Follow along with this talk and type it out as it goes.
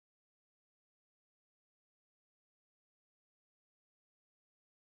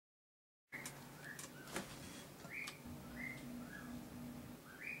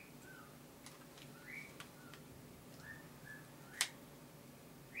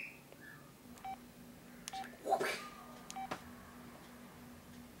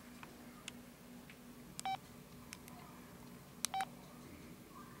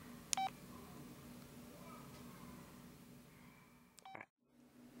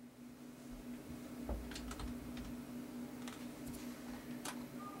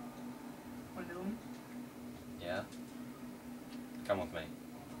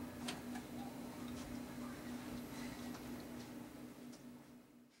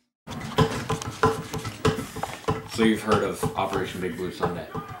So you've heard of Operation Big Blue Sunday?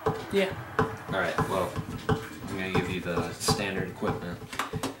 Yeah. Alright, well, I'm going to give you the standard equipment.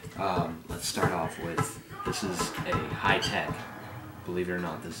 Let's start off with, this is a high-tech, believe it or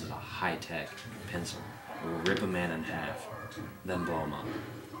not, this is a high-tech pencil. It will rip a man in half, then blow him up.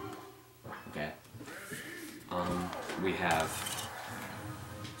 Okay? We have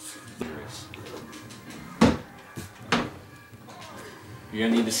you're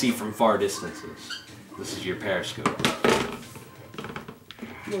going to need to see from far distances. This is your periscope. A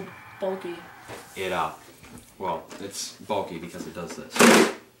little bulky. Well, it's bulky because it does this.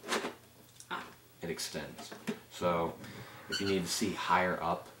 It extends. So, if you need to see higher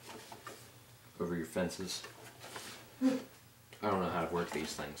up over your fences, I don't know how to work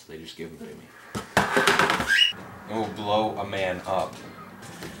these things. They just give them to me. It will blow a man up.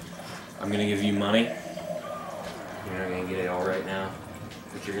 I'm going to give you money. You're not going to get it all right now,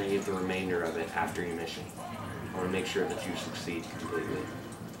 but you're going to get the remainder of it after your mission. I want to make sure that you succeed completely.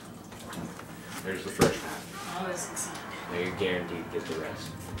 There's the first half. I always succeed. Now you're guaranteed to get the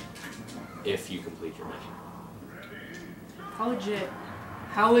rest, if you complete your mission.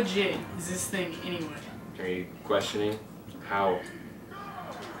 How legit is this thing anyway? Are you questioning how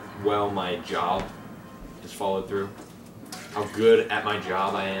well my job is followed through? How good at my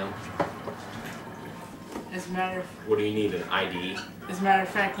job I am? As a matter of... What do you need, an ID? As a matter of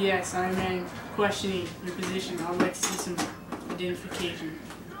fact, yes, I am questioning your position. I would like to see some identification.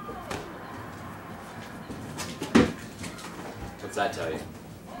 What's that tell you?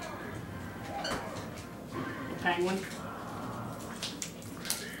 Penguin?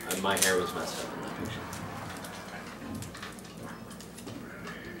 My hair was messed up in that picture.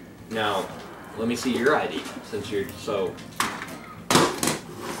 Now, let me see your ID, since you're so...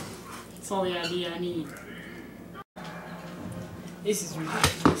 That's all the ID I need. This is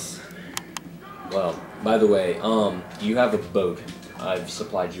ridiculous. Well, by the way, you have a boat I've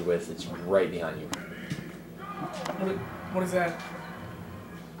supplied you with. It's right behind you. What is that?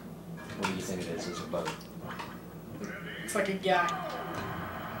 What do you think it is? It's a boat. It's like a guy.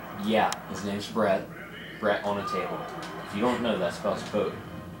 Yeah, his name's Brett. Brett on a table. If you don't know, that spells boat.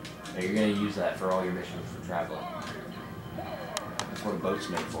 Now you're going to use that for all your missions for traveling. That's what a boat's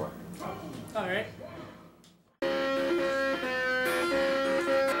made for. Alright.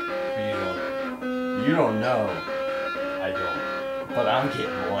 You don't know. I don't. But I'm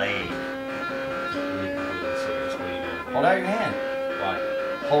getting laid. Hold out your hand. Why?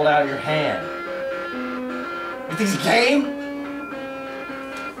 Hold out your hand. You think it's a game?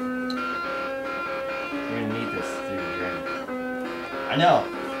 You're gonna need this through your journey. I know.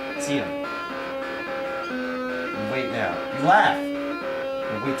 See him. You wait now. You laugh.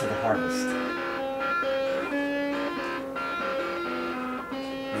 And wait till the harvest.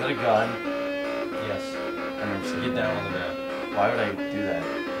 Is that a gun? Yes. Get down on the ground. Why would I do that?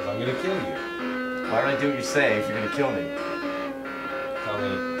 Because I'm gonna kill you. Why would I do what you say if you're gonna kill me? Tell me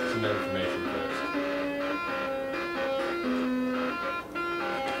some information first.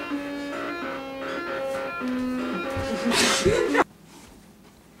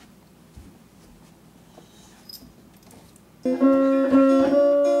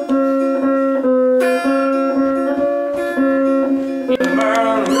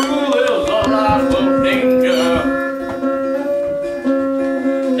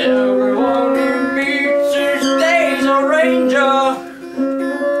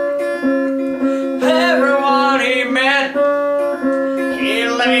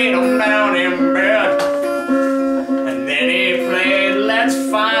 Laid him down in bed, and then he played Let's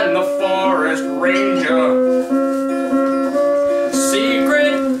Find the Forest Ranger.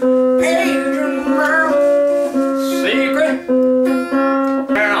 Secret agent girl, secret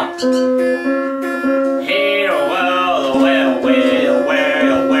girl. Hey, well, werewolf.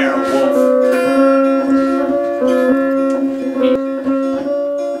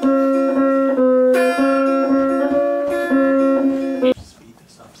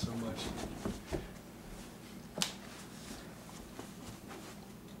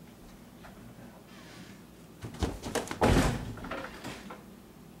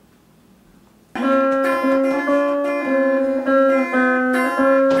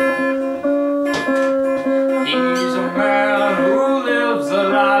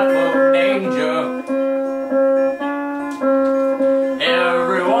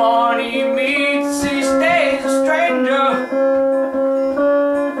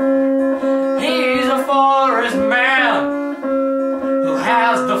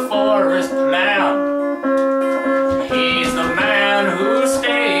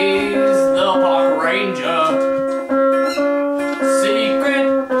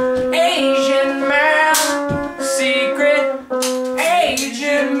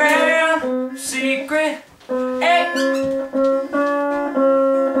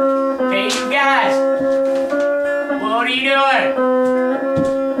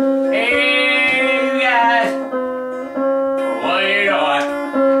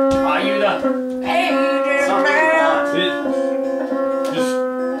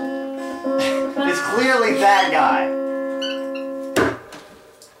 that guy.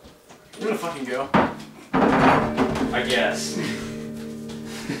 You wanna fucking go? I guess.